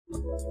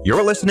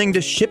You're listening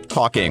to Ship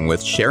Talking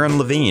with Sharon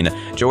Levine.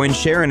 Join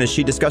Sharon as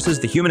she discusses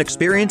the human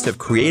experience of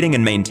creating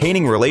and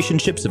maintaining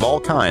relationships of all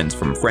kinds,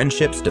 from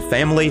friendships to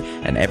family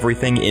and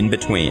everything in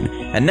between.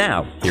 And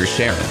now, here's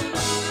Sharon.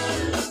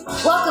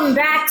 Welcome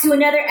back to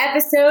another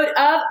episode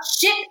of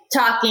Ship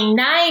Talking,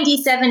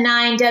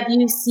 97.9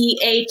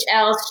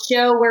 WCHL's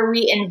show where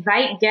we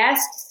invite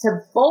guests to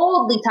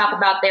boldly talk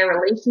about their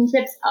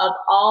relationships of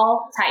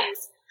all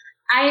types.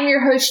 I am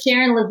your host,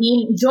 Sharon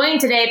Levine,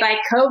 joined today by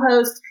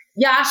co-host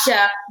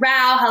Yasha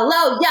Rao.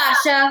 Hello,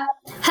 Yasha.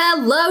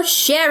 Hello,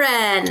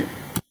 Sharon.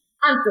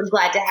 I'm so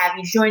glad to have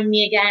you join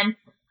me again.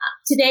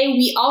 Today,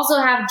 we also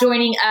have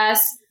joining us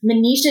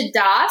Manisha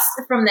Das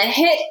from the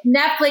hit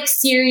Netflix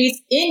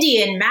series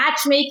Indian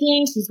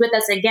Matchmaking. She's with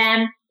us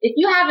again. If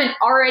you haven't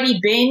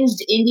already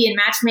binged Indian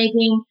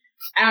Matchmaking,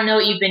 I don't know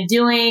what you've been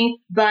doing,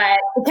 but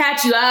to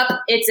catch you up,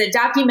 it's a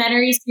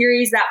documentary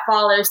series that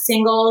follows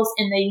singles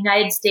in the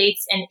United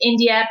States and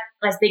India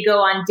as they go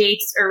on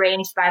dates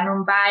arranged by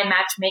Mumbai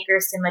matchmaker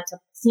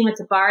Seema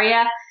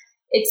Taparia.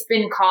 It's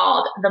been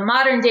called the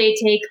modern day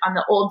take on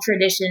the old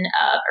tradition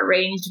of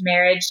arranged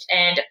marriage.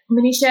 And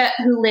Manisha,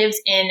 who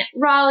lives in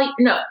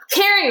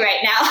Cary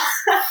right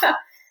now,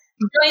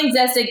 joins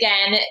us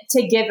again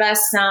to give us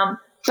some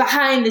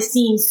behind the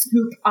scenes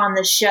scoop on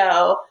the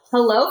show.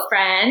 Hello,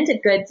 friend.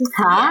 Good to see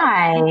you.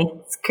 Hi.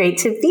 It's great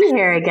to be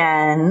here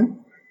again.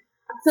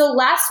 So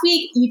last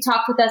week you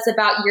talked with us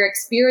about your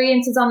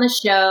experiences on the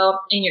show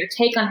and your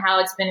take on how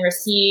it's been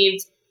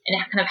received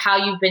and kind of how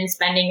you've been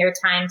spending your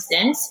time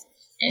since.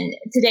 And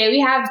today we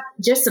have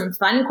just some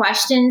fun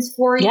questions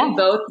for you,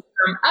 both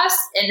from us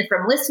and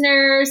from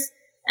listeners,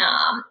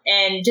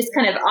 and just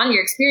kind of on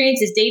your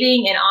experiences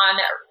dating and on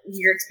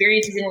your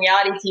experiences in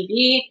reality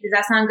TV. Does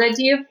that sound good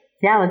to you?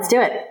 Yeah, let's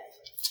do it.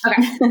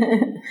 Okay.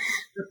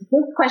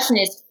 This question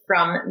is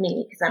from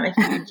me because I'm a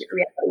huge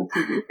reality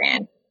TV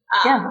fan.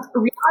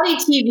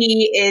 Reality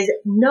TV is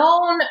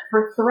known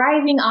for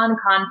thriving on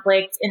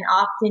conflict and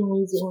often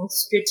using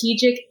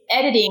strategic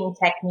editing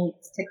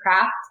techniques to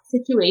craft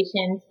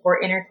situations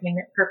for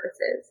entertainment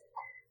purposes.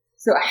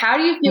 So how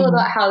do you feel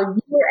about how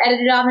you were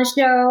edited on the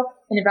show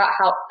and about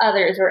how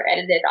others were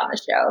edited on the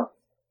show?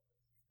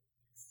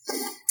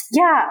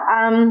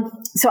 Yeah.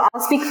 So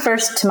I'll speak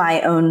first to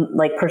my own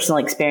personal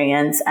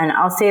experience, and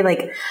I'll say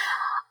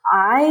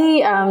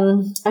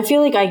I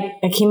feel like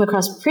I came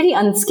across pretty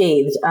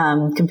unscathed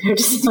compared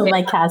to some of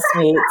my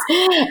castmates.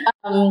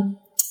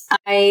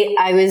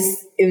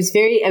 It was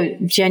very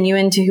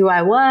genuine to who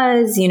I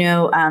was.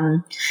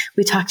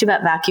 We talked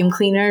about vacuum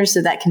cleaners,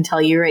 so that can tell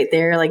you right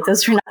there,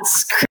 those were not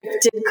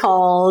scripted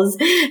calls.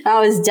 That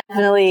was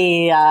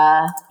definitely,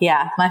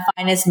 my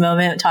finest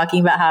moment,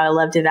 talking about how I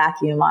love to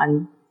vacuum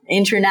on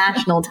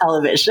international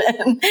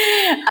television.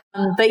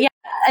 But yeah,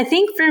 I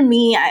think for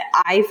me,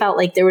 I felt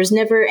like there was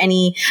never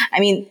any,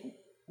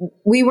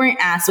 we weren't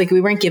asked,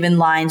 we weren't given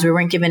lines, we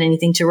weren't given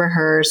anything to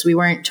rehearse. We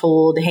weren't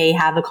told, hey,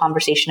 have a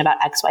conversation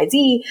about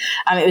XYZ.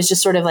 It was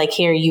just sort of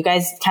here, you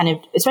guys kind of,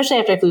 especially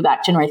after I flew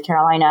back to North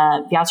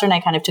Carolina, Vyasar and I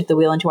kind of took the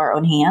wheel into our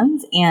own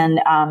hands and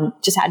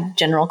just had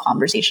general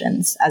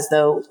conversations as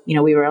though,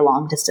 we were a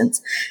long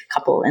distance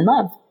couple in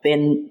love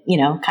and,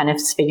 kind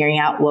of figuring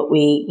out what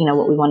we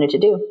wanted to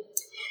do.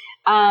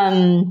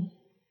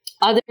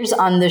 Others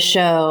on the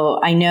show,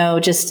 I know,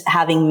 just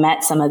having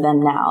met some of them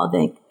now,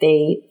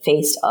 they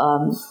faced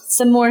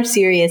some more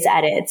serious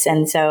edits.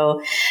 And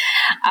so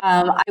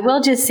I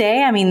will just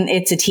say,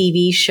 it's a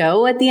TV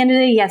show at the end of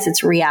the day. Yes,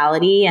 it's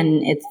reality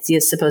and it's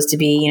just supposed to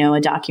be, a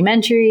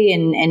documentary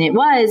and it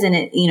was, and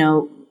it,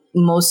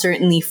 most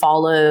certainly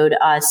followed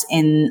us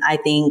in, I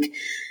think,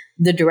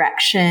 the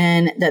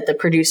direction that the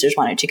producers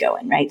wanted to go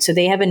in, right? So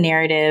they have a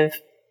narrative,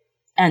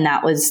 and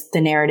that was the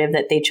narrative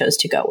that they chose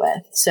to go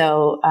with.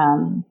 So,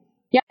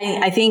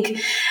 I think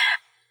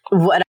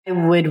what I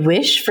would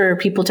wish for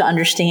people to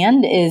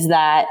understand is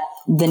that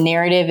the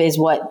narrative is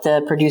what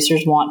the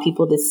producers want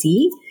people to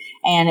see.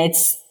 And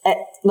it's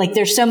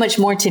there's so much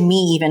more to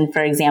me, even,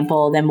 for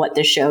example, than what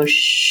the show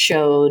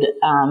showed,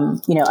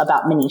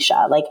 about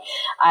Manisha.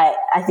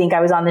 I think I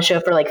was on the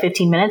show for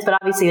 15 minutes, but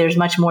obviously there's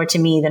much more to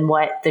me than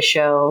what the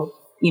show,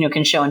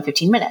 can show in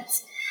 15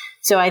 minutes.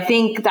 So I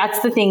think that's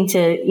the thing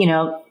to,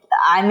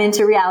 I'm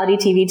into reality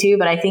TV too,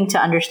 but I think to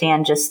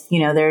understand just,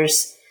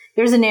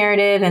 there's a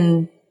narrative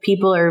and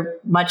people are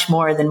much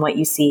more than what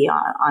you see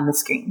on the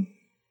screen.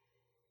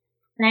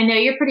 And I know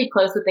you're pretty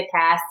close with the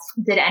cast.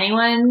 Did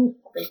anyone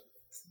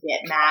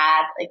get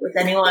mad? Was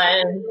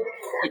anyone?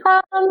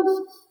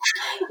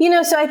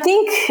 So I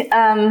think,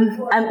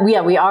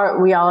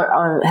 we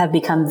all have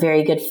become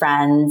very good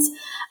friends.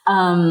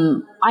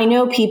 I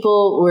know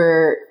people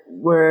were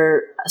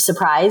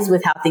surprised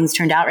with how things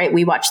turned out, right?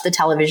 We watched the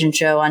television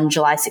show on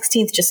July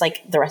 16th, just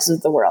like the rest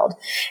of the world,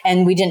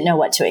 and we didn't know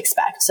what to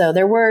expect. So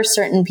there were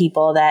certain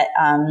people that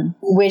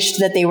wished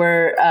that they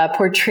were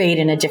portrayed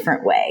in a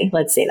different way.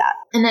 Let's say that.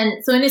 And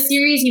then, so in the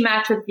series you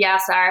matched with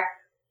Vyasar,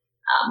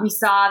 we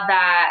saw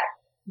that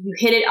you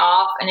hit it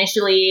off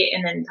initially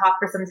and then talked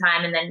for some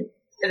time and then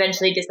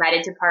eventually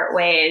decided to part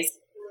ways.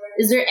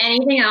 Is there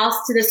anything else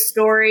to the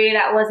story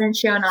that wasn't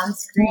shown on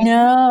screen?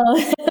 No.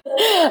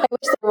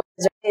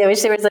 I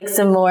wish there was like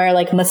some more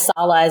like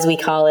masala, as we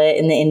call it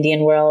in the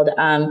Indian world.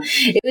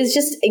 It was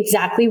just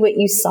exactly what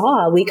you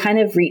saw. We kind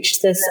of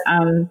reached this,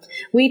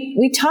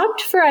 we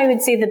talked for, I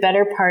would say, the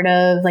better part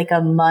of like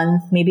a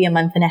month, maybe a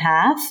month and a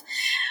half.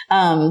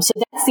 So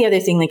that's the other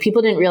thing. Like,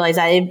 people didn't realize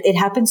that it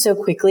happened so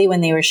quickly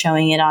when they were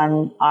showing it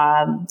on,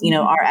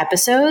 our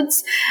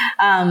episodes.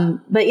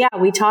 But yeah,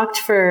 we talked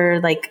for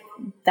like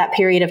that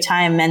period of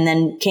time and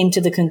then came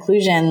to the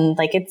conclusion,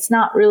 like, it's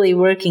not really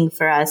working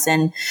for us.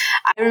 And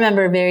I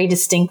remember very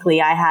distinctly,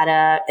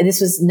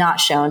 this was not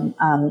shown,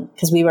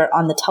 because we were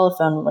on the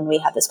telephone when we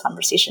had this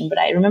conversation, but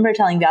I remember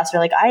telling Vyasar,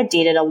 like, I had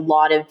dated a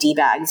lot of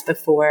D-bags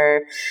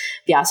before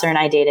Vyasar and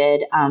I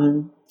dated,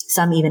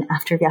 some even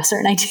after Vyasar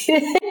and I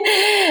dated.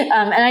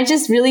 And I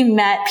just really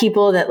met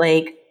people that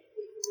like,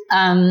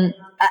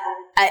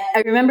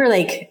 I remember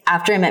like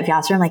after I met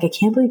Vyasar, I'm like, I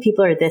can't believe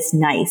people are this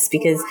nice,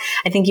 because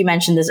I think you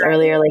mentioned this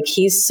earlier, like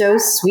he's so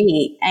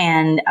sweet,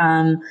 and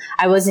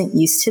I wasn't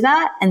used to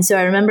that. And so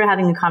I remember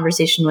having a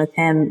conversation with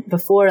him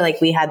before,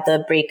 like we had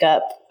the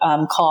breakup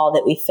call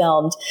that we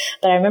filmed,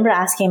 but I remember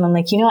asking him, I'm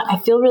like, I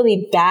feel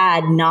really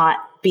bad not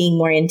being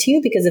more into you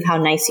because of how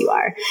nice you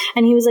are.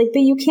 And he was like, but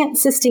you can't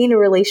sustain a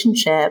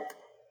relationship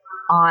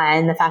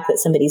on the fact that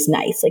somebody's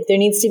nice. Like, there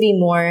needs to be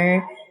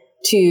more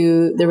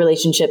to the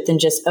relationship than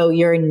just, oh,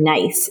 you're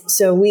nice.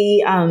 So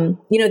we,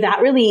 that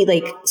really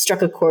like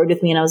struck a chord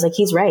with me. And I was like,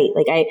 he's right.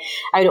 Like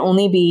I'd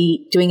only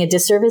be doing a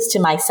disservice to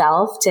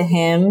myself, to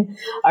him.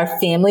 Our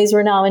families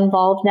were now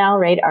involved now,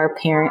 right?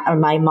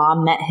 My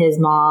mom met his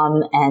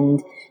mom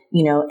and,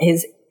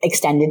 his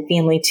extended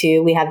family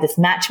too. We have this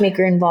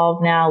matchmaker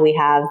involved now. We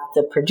have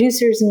the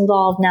producers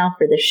involved now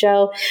for the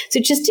show. So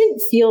it just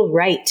didn't feel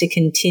right to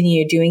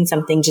continue doing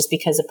something just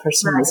because a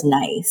person was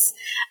nice.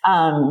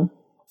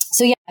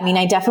 So yeah, I mean,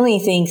 I definitely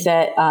think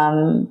that,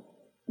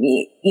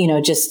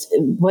 just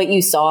what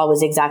you saw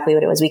was exactly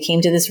what it was. We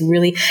came to this and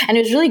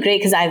it was really great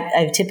because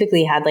I've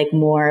typically had like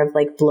more of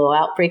like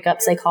blowout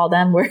breakups, I call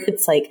them, where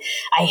it's like,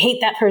 I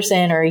hate that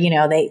person, or,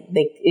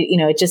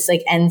 it just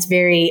like ends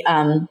very,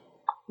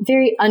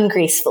 very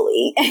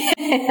ungracefully.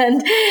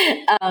 And,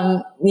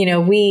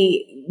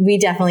 we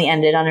definitely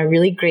ended on a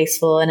really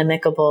graceful and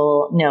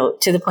amicable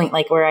note, to the point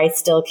like where I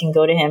still can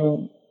go to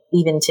him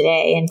even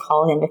today and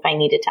call him if I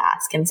needed to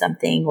ask him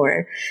something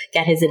or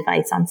get his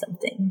advice on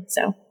something.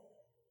 So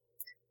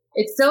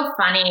it's so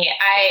funny.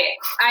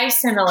 I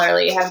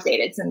similarly have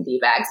dated some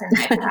D-bags in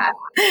my past,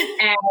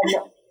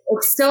 and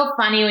it's so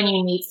funny when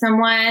you meet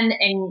someone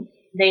and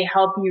they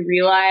help you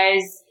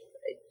realize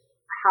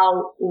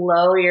how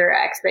low your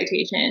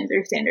expectations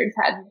or standards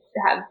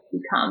have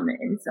become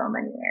in so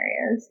many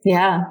areas.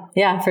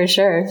 Yeah, for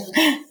sure.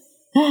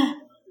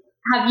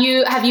 Have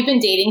you been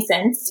dating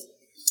since?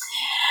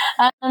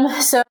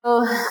 So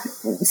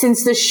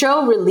since the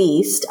show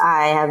released,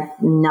 I have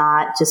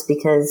not, just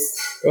because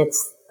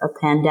it's a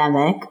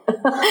pandemic.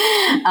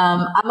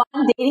 I'm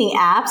on dating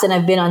apps, and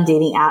I've been on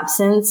dating apps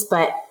since,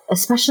 but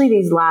especially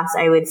these last,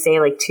 I would say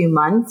like 2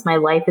 months, my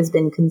life has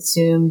been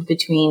consumed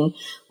between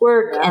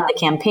work and the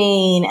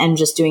campaign and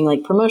just doing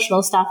like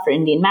promotional stuff for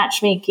Indian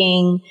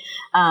matchmaking.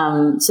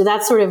 So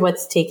that's sort of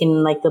what's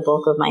taken like the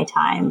bulk of my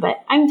time,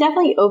 but I'm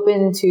definitely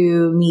open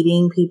to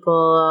meeting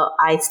people.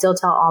 I still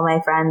tell all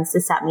my friends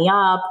to set me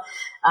up.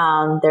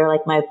 They're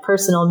like my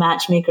personal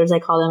matchmakers, I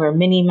call them, or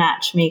mini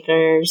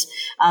matchmakers.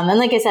 And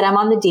like I said, I'm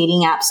on the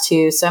dating apps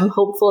too. So I'm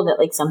hopeful that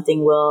like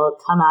something will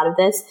come out of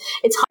this.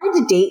 It's hard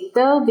to date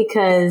though,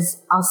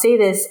 because I'll say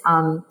this,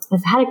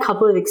 I've had a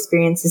couple of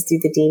experiences through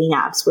the dating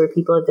apps where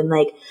people have been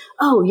like,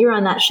 oh, you're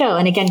on that show.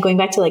 And again, going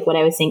back to like what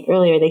I was saying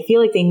earlier, they feel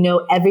like they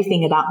know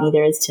everything about me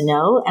there is to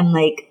know. And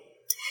like,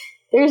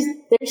 there's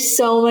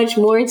so much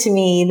more to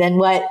me than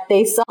what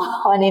they saw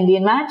on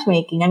Indian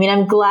matchmaking. I mean,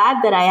 I'm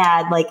glad that I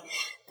had like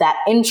that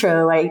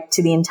intro right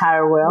to the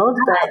entire world,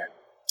 but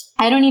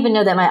I don't even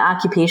know that my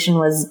occupation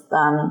was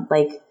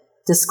like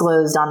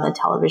disclosed on the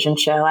television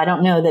show. I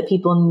don't know that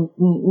people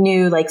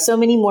knew like so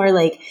many more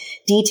like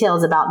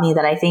details about me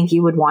that I think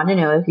you would want to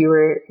know if you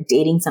were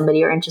dating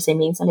somebody or interested in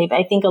meeting somebody. But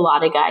I think a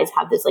lot of guys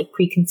have this like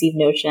preconceived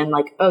notion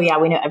like, oh yeah,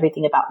 we know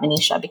everything about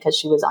Manisha because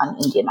she was on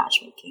Indian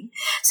matchmaking.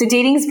 So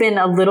dating's been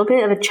a little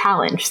bit of a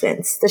challenge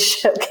since the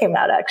show came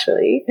out,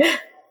 actually.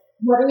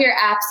 What are your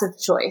apps of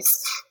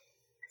choice?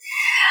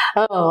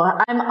 Oh,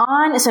 I'm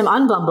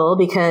on Bumble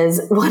because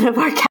one of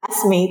our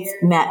castmates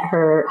met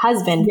her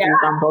husband through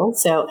Bumble.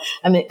 So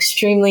I'm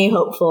extremely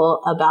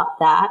hopeful about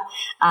that.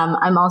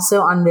 I'm also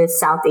on this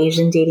South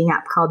Asian dating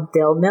app called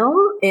Dil Mil.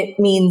 It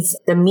means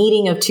the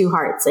meeting of two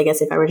hearts, I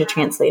guess, if I were to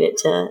translate it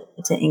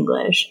to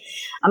English.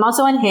 I'm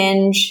also on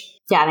Hinge.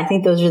 Yeah, and I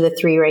think those are the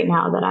three right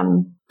now that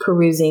I'm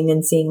perusing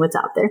and seeing what's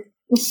out there.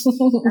 I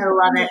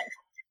love it.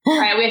 All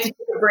right, we have to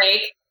take a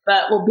break.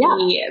 but we'll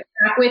be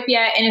back with you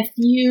in a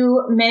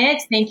few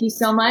minutes. Thank you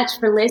so much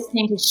for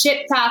listening to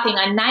Ship Talking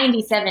on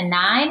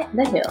 97.9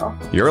 The Hill.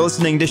 You're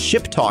listening to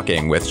Ship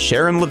Talking with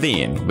Sharon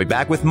Levine. We'll be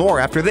back with more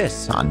after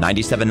this on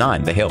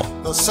 97.9 The Hill.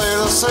 The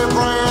sailors say,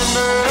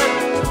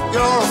 Brandy,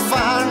 you're a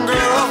fine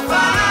girl.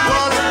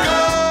 What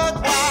a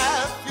good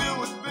wife you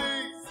would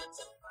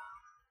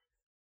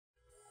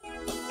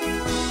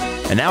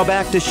be. And now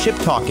back to Ship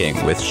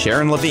Talking with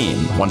Sharon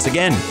Levine. Once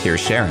again, here's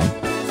Sharon.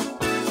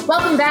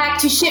 Welcome back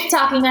to Ship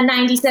Talking on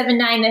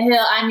 97.9 The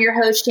Hill. I'm your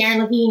host, Sharon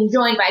Levine,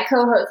 joined by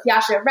co-host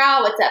Yasha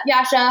Rao. What's up,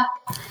 Yasha?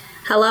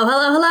 Hello,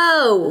 hello,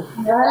 hello.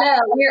 Hello.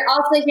 We're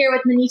also here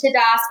with Manisha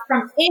Das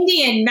from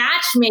Indian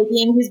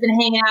Matchmaking, who's been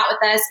hanging out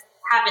with us,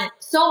 having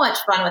so much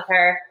fun with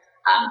her.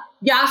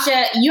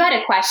 Yasha, you had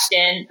a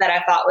question that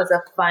I thought was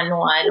a fun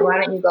one. Why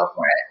don't you go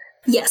for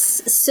it? Yes.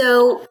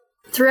 So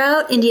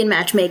throughout Indian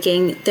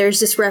Matchmaking,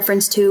 there's this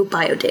reference to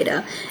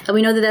biodata. And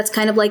we know that that's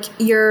kind of like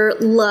your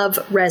love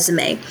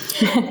resume.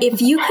 If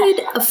you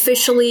could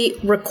officially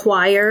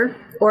require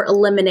or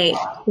eliminate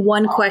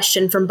one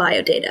question from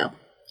biodata,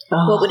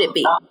 what would it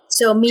be?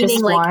 So meaning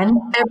just like, one?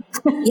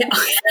 Yeah,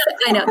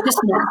 I know, just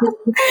one.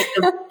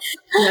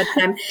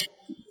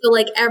 So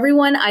like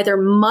everyone either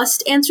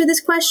must answer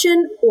this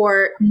question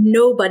or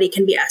nobody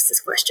can be asked this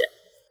question.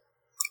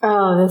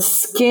 Oh, the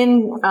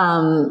skin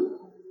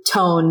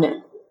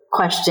tone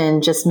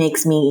question just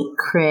makes me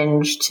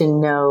cringe to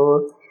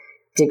no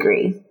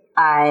degree.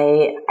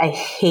 I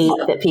hate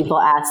that people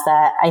ask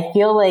that. I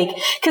feel like,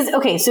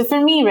 so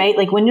for me, right,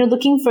 like when you're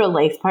looking for a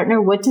life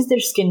partner, what does their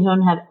skin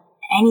tone have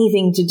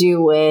anything to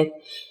do with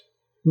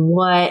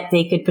what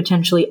they could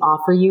potentially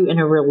offer you in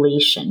a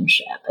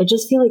relationship? I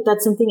just feel like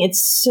that's something,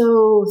 it's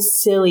so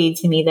silly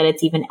to me that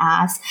it's even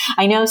asked.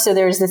 I know, so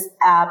there's this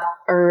app,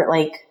 or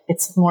like,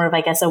 it's more of,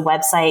 I guess, a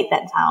website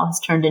that now has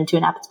turned into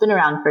an app. It's been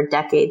around for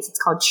decades. It's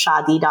called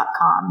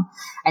Shaadi.com.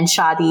 And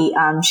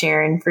Shaadi,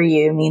 Sharon, for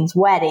you, means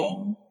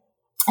wedding.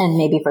 And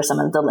maybe for some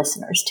of the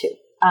listeners too.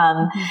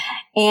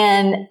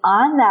 And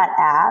on that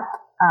app,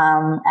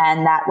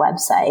 and that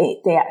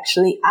website, they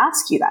actually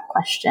ask you that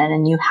question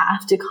and you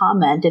have to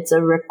comment. It's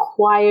a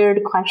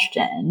required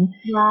question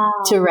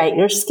to write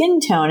your skin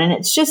tone. And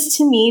it's just,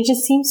 to me,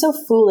 just seems so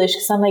foolish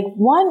because I'm like,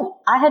 one,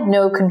 I had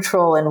no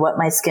control in what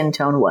my skin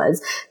tone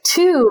was.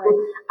 Two,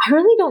 I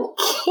really don't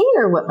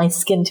care what my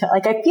skin tone,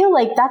 like, I feel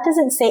like that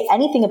doesn't say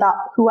anything about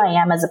who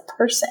I am as a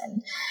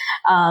person.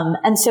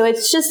 And so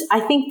it's just, I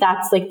think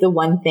that's like the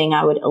one thing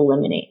I would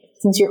eliminate,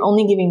 since you're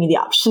only giving me the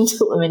option to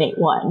eliminate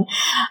one.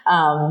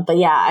 But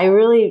yeah, I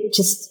really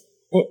just,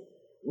 it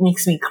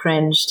makes me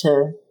cringe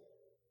to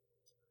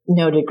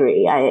no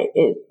degree.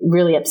 It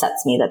really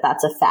upsets me that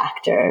that's a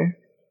factor.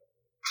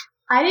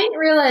 I didn't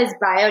realize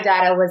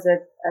biodata was a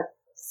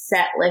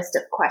set list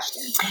of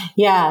questions.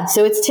 Yeah.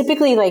 So it's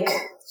typically like,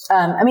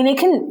 it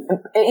can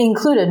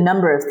include a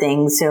number of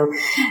things. So,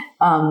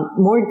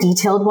 more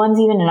detailed ones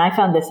even. And I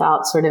found this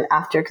out sort of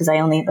after, cause I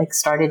only like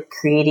started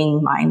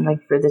creating mine like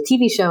for the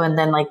TV show and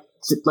then like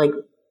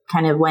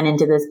kind of went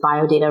into this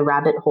biodata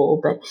rabbit hole,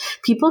 but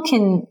people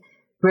can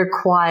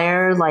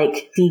require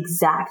like the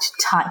exact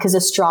time, because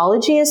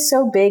astrology is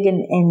so big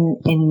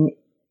in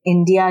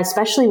India,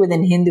 especially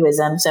within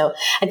Hinduism. So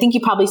I think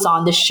you probably saw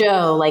on the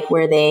show, like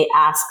where they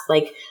ask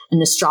like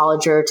an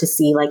astrologer to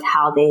see like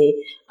how they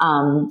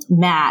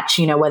match,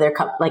 whether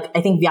like,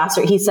 I think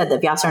Vyasa, he said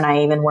that Vyasa and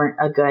I even weren't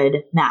a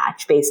good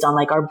match based on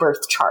like our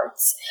birth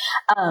charts.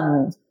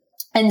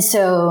 And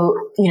so,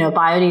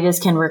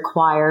 biodatas can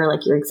require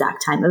like your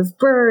exact time of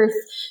birth,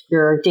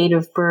 your date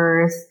of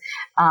birth,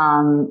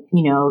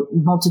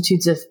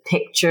 multitudes of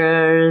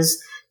pictures.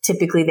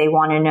 Typically, they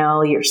want to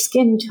know your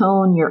skin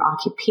tone, your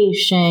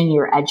occupation,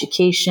 your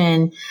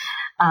education,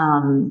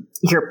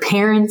 your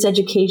parents'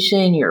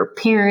 education, your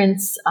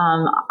parents'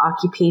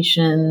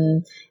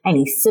 occupation,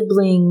 any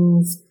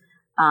siblings.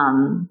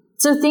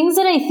 So things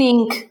that I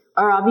think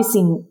are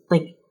obviously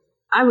like,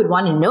 I would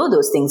want to know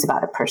those things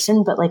about a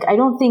person, but like, I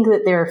don't think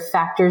that there are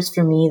factors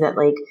for me that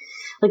like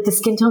the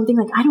skin tone thing,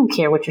 like, I don't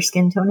care what your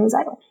skin tone is.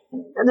 That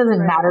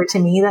doesn't matter to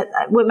me. That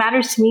what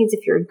matters to me is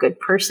if you're a good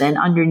person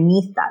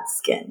underneath that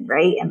skin.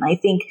 Right. And I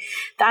think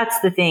that's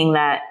the thing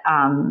that,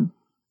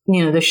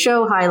 the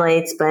show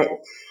highlights, but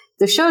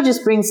the show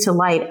just brings to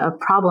light a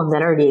problem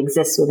that already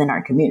exists within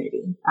our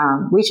community.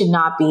 We should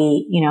not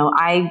be,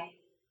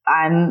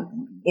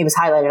 it was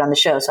highlighted on the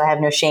show, so I have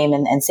no shame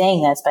in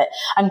saying this, but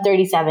I'm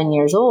 37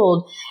 years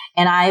old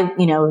and I've,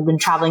 been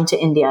traveling to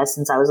India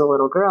since I was a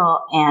little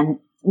girl, and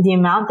the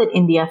amount that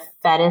India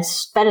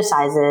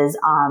fetishizes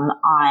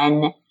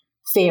on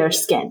fair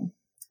skin.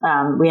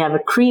 We have a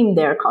cream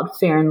there called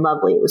Fair and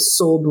Lovely. It was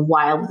sold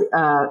wildly,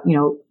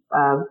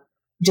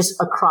 just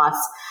across,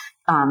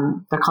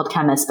 they're called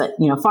chemists, but,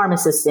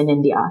 pharmacists in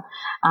India.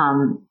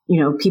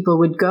 People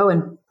would go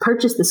and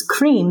purchase this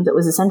cream that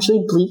was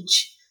essentially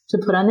bleach to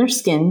put on their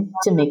skin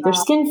to make their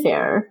skin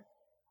fairer.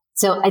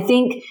 So I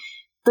think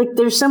like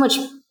there's so much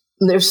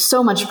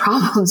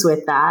problems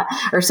with that,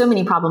 or so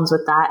many problems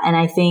with that. And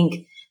I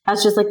think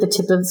that's just like the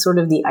tip of sort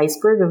of the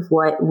iceberg of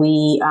what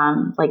we,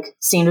 like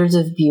standards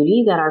of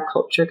beauty that our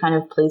culture kind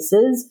of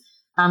places.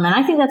 And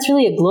I think that's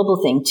really a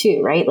global thing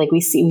too, right? Like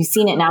we've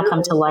seen it now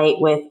come to light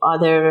with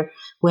other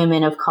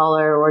women of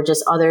color or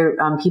just other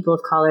people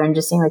of color, and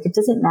just saying like, it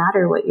doesn't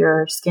matter what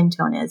your skin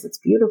tone is. It's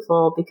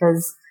beautiful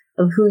because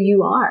of who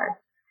you are.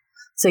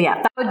 So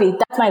yeah,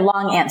 that's my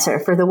long answer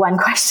for the one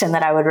question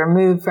that I would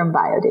remove from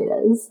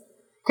biodata.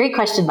 Great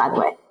question, by the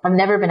way. I've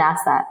never been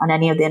asked that on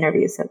any of the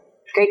interviews. So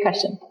great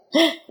question.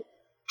 I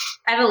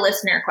have a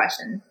listener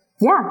question.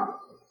 Yeah.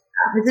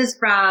 This is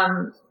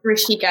from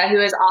Rashika,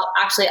 who is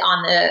actually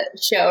on the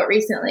show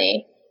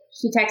recently.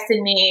 She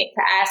texted me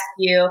to ask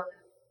you,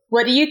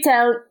 what do you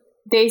tell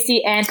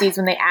Desi aunties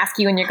when they ask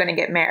you when you're going to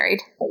get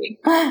married?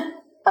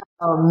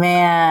 Oh,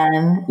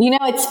 man. You know,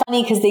 it's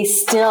funny because they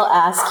still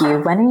ask you,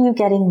 when are you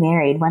getting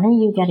married? When are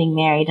you getting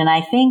married? And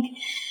I think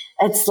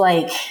it's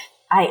like,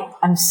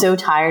 I'm so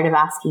tired of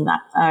asking that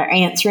or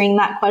answering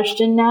that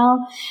question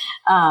now.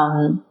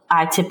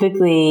 I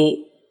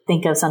typically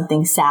think of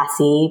something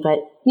sassy, but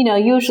you know,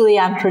 usually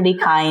I'm pretty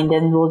kind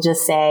and will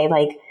just say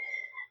like,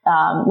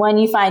 when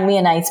you find me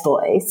a nice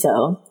boy.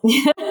 So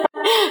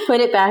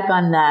put it back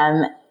on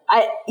them.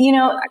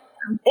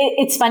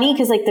 It's funny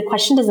because like the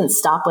question doesn't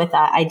stop with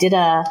that. I did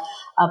a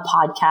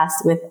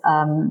podcast with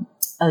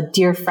a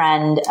dear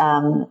friend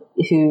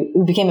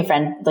who became a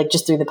friend like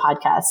just through the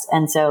podcast,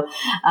 and so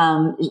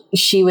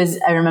she was.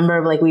 I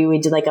remember like we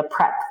did like a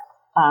prep,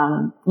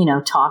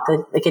 talk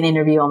like an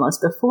interview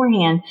almost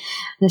beforehand,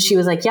 and she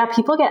was like, "Yeah,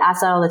 people get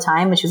asked that all the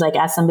time." But she was like,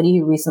 "As somebody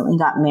who recently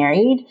got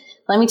married,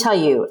 let me tell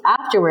you,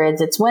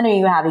 afterwards, it's when are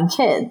you having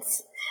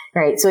kids?"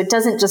 Right. So it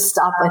doesn't just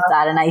stop with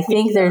that, and I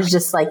think there's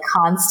just like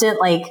constant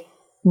like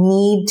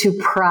need to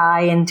pry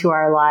into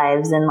our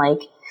lives. And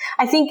like,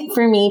 I think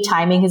for me,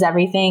 timing is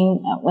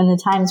everything. When the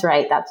time's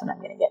right, that's when I'm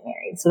going to get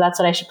married. So that's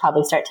what I should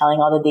probably start telling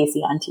all the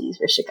Desi aunties,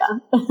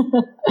 Rishika.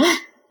 Love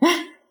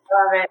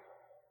it.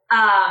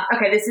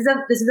 Okay. This is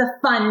a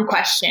fun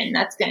question.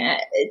 That's going to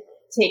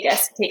take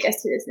us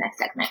to this next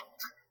segment.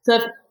 So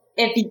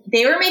if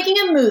they were making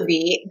a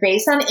movie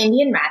based on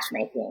Indian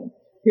matchmaking,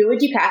 who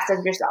would you cast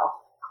as yourself?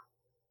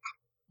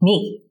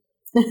 Me.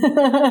 Because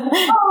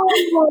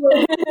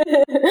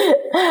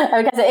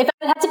if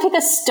I had to pick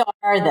a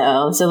star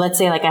though, so let's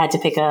say like I had to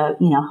pick a,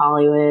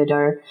 Hollywood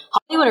or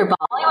Bollywood.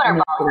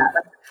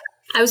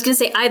 I was going to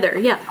say either.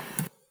 Yeah.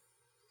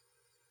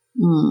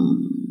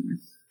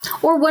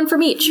 Or one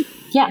from each.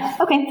 Yeah.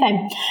 Okay.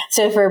 Fine.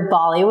 So for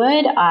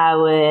Bollywood, I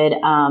would,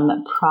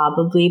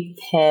 probably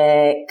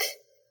pick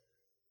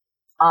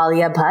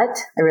Alia Bhatt.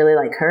 I really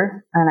like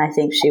her and I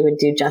think she would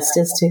do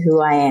justice to who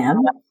I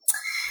am.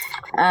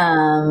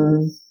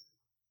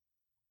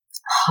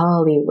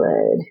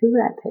 Hollywood. Who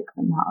would I pick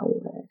from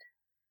Hollywood?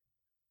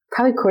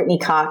 Probably Courtney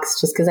Cox,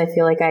 just because I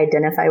feel like I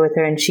identify with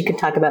her and she could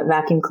talk about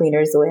vacuum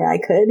cleaners the way I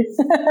could.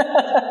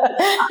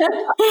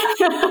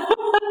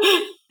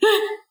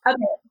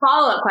 Okay,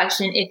 follow-up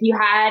question. If you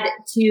had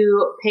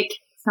to pick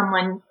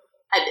someone,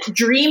 a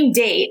dream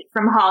date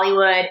from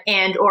Hollywood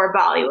and or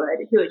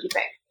Bollywood, who would you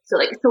pick? So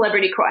like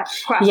celebrity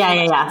crush.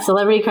 Yeah.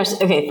 Celebrity crush.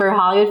 Okay, for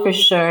Hollywood, for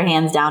sure,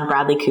 hands down,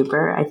 Bradley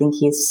Cooper. I think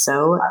he's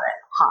so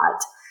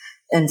hot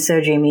and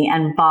so dreamy.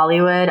 And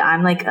Bollywood,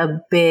 I'm like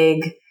a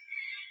big,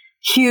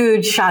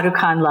 huge Shah Rukh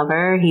Khan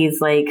lover.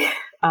 He's like,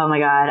 oh my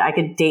God, I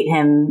could date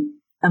him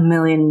a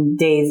million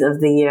days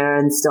of the year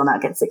and still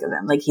not get sick of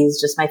him. Like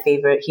he's just my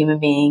favorite human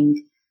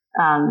being.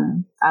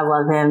 I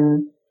love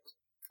him.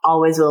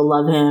 Always will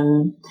love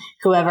him.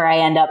 Whoever I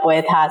end up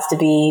with has to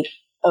be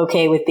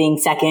okay with being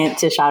second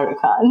to Shah Rukh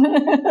Khan.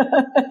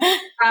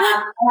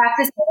 I have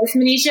to say this,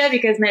 Manisha,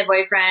 because my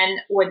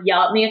boyfriend would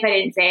yell at me if I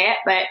didn't say it,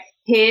 but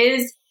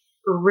his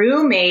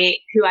roommate,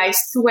 who I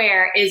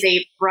swear is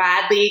a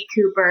Bradley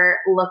Cooper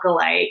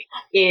lookalike,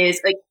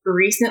 is like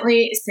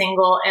recently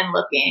single and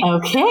looking.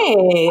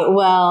 Okay,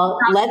 well,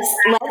 let's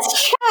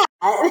chat.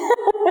 All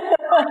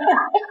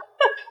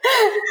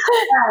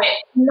right.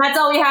 That's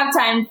all we have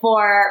time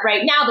for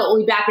right now, but we'll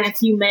be back in a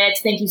few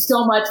minutes. Thank you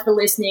so much for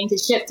listening to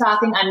Ship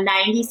Talking on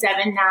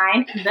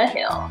 97.9 The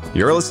Hill.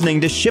 You're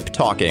listening to Ship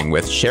Talking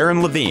with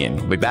Sharon Levine.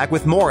 We'll be back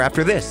with more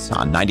after this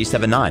on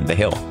 97.9 The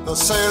Hill. The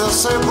sailors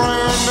say,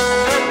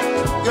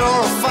 Brandy, you're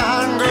a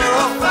fine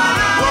girl.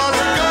 What a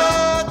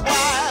good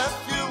wife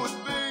you would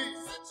be.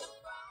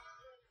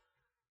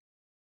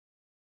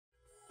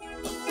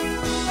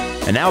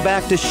 And now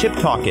back to Ship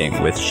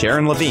Talking with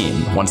Sharon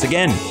Levine. Once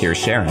again, here's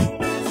Sharon.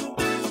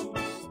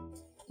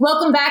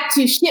 Welcome back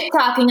to Ship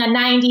Talking on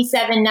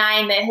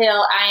 97.9 The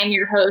Hill. I am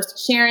your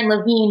host, Sharon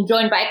Levine,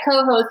 joined by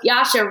co-host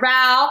Yasha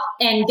Rao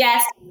and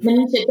guest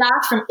Manisha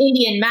Das from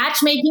Indian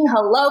Matchmaking.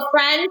 Hello,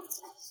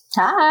 friends.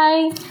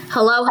 Hi.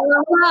 Hello.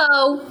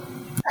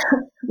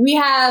 We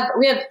have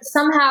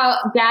somehow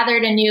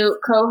gathered a new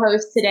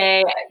co-host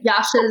today.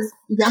 Yasha's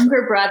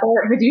younger brother,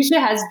 Vidusha,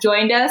 has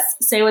joined us.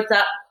 Say what's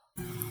up.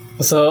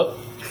 What's up?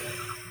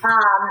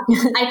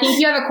 I think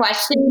you have a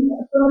question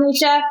for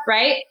Manisha,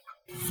 right?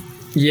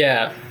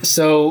 Yeah.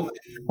 So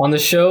on the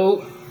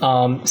show,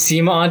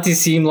 Seema Auntie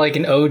seemed like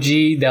an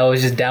OG that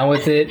was just down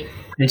with it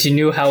and she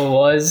knew how it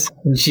was,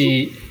 and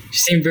she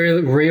seemed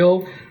very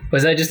real.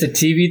 Was that just a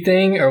TV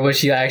thing, or was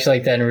she actually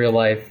like that in real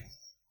life?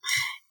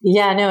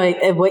 Yeah,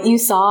 no, what you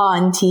saw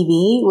on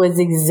TV was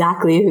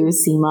exactly who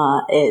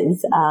Seema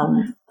is.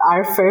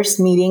 Our first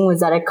meeting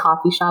was at a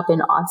coffee shop in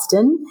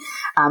Austin.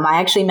 I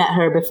actually met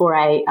her before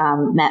I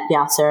met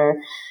Yasser.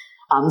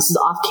 This is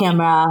off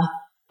camera.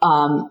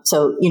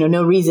 So,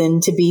 no reason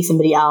to be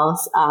somebody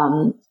else,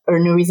 or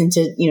no reason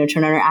to,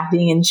 turn on her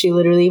acting. And she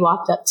literally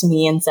walked up to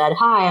me and said,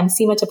 "Hi, I'm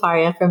Seema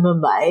Taparia from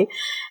Mumbai."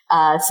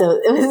 So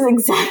it was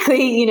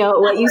exactly,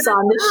 what you saw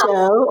on the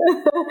show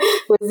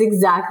was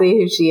exactly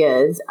who she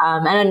is.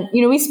 And,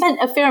 we spent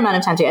a fair amount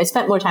of time together. I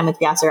spent more time with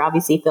Yasser,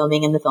 obviously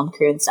filming in the film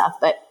crew and stuff,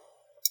 but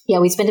yeah,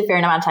 we spent a fair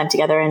amount of time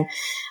together. And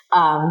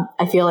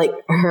I feel like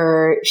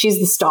she's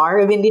the star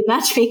of Indian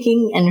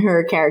matchmaking, and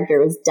her character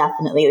was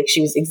definitely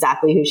she was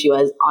exactly who she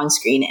was on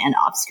screen and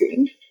off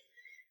screen.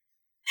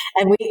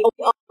 And we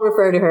all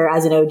refer to her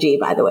as an OG,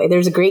 by the way.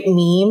 There's a great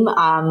meme.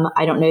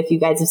 I don't know if you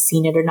guys have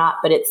seen it or not,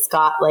 but it's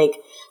got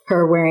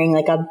her wearing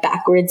a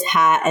backwards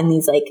hat and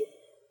these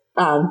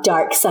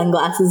dark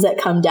sunglasses that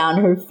come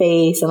down her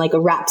face, and a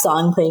rap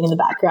song playing in the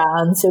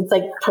background. So it's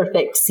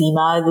perfect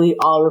Seema. We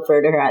all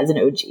refer to her as an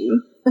OG.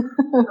 I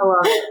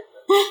love it.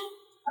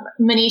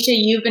 Manisha,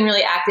 you've been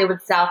really active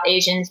with South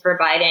Asians for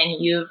Biden.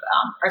 You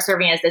are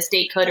serving as the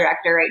state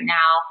co-director right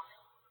now.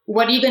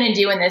 What are you going to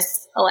do when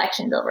this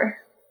election's over?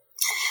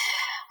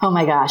 Oh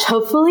my gosh,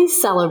 hopefully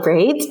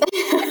celebrate.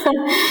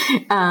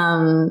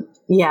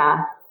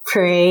 Yeah,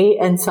 pray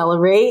and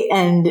celebrate,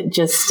 and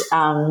just,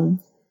 I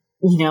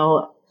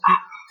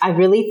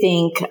really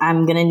think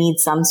I'm going to need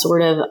some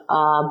sort of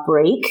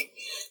break,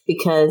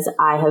 because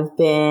I have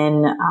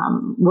been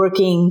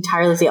working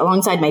tirelessly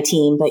alongside my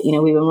team, but,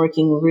 we've been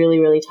working really,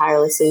 really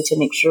tirelessly to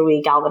make sure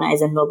we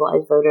galvanize and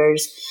mobilize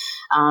voters.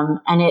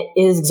 And it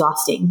is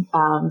exhausting.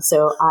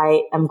 So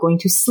I am going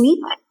to sleep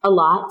a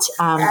lot.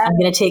 I'm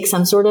going to take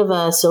some sort of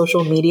a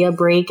social media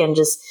break and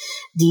just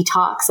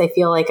detox. I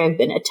feel like I've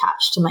been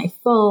attached to my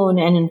phone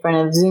and in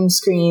front of Zoom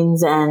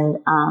screens. And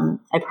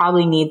I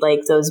probably need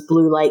those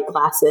blue light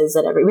glasses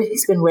that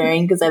everybody's been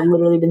wearing, because I've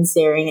literally been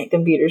staring at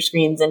computer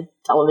screens and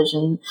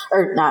television,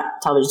 or not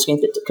television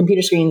screens, but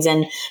computer screens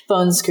and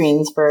phone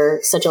screens for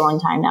such a long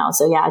time now.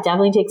 So yeah,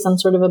 definitely take some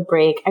sort of a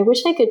break. I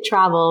wish I could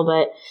travel,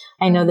 but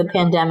I know the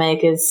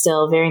pandemic is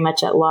still very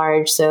much at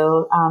large.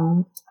 So,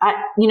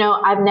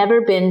 I've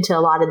never been to a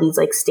lot of these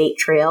state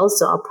trails.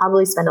 So I'll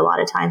probably spend a lot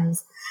of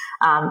times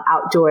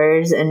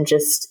outdoors and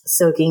just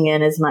soaking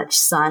in as much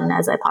sun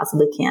as I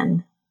possibly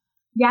can.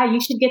 Yeah,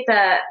 you should get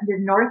the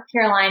North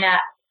Carolina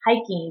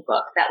hiking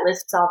book that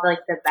lists all the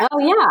best. Oh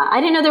yeah,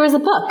 I didn't know there was a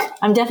book.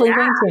 I'm definitely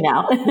going to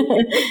now.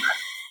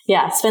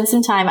 Yeah, spend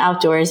some time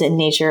outdoors in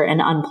nature and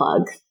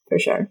unplug for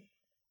sure.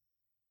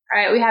 All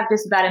right, we have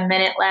just about a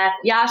minute left.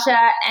 Yasha,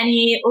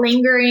 any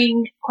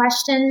lingering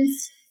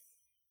questions?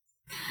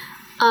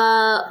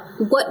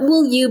 What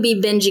will you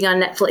be binging on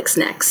Netflix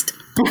next?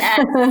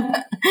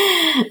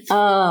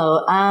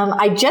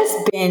 I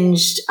just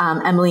binged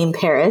Emily in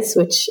Paris,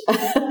 which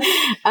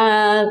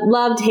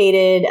loved,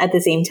 hated at the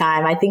same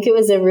time. I think it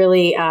was a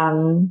really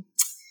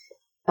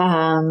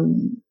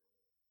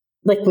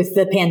with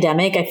the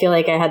pandemic, I feel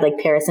like I had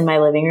Paris in my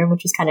living room,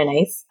 which was kind of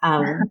nice.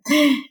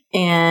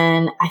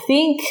 And I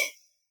think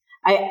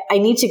I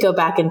need to go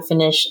back and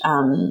finish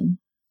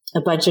a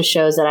bunch of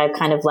shows that I've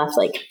kind of left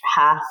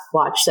half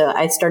watched. So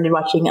I started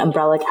watching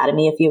Umbrella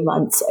Academy a few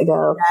months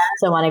ago.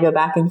 So I want to go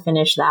back and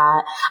finish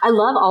that. I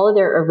love all of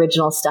their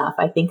original stuff.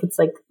 I think it's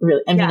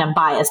really, I'm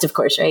biased, of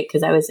course, right?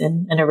 Because I was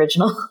in an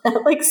original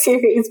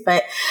series,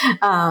 but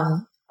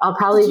I'll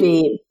probably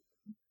be,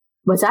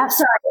 what's that?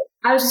 Sorry.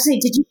 I was just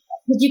saying, did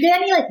you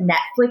get any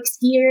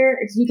Netflix gear?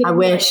 Did you get I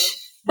wish.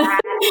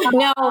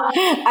 No,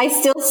 I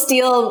still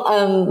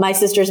steal my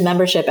sister's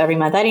membership every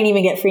month. I didn't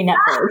even get free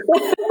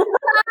Netflix.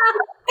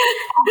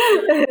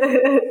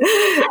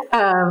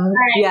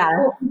 Yeah.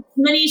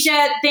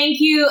 Manisha, thank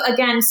you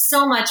again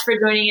so much for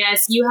joining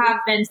us. You have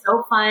been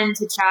so fun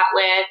to chat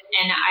with,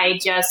 and I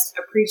just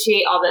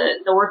appreciate all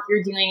the work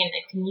you're doing in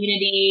the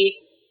community,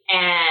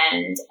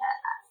 and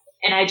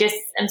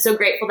I'm so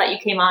grateful that you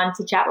came on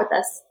to chat with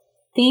us.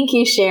 Thank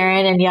you,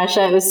 Sharon and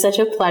Yasha. It was such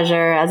a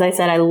pleasure. As I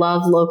said, I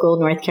love local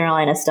North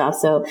Carolina stuff.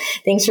 So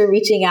thanks for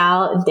reaching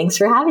out, and thanks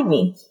for having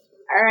me.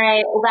 All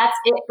right. Well, that's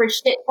it for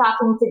Shit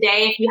Talking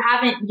today. If you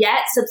haven't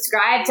yet,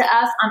 subscribe to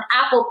us on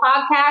Apple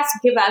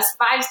Podcasts. Give us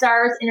 5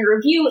 stars in a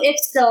review, if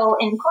so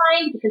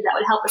inclined, because that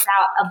would help us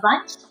out a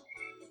bunch.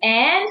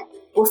 And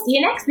we'll see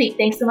you next week.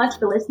 Thanks so much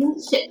for listening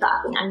to Shit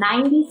Talking on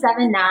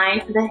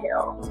 97.9 The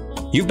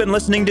Hill. You've been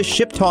listening to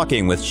Ship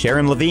Talking with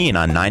Sharon Levine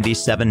on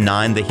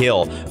 97.9 The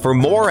Hill. For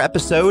more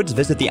episodes,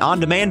 visit the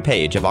on-demand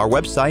page of our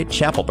website,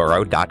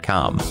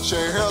 chapelboro.com. She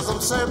hears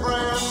them say,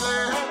 Brandon.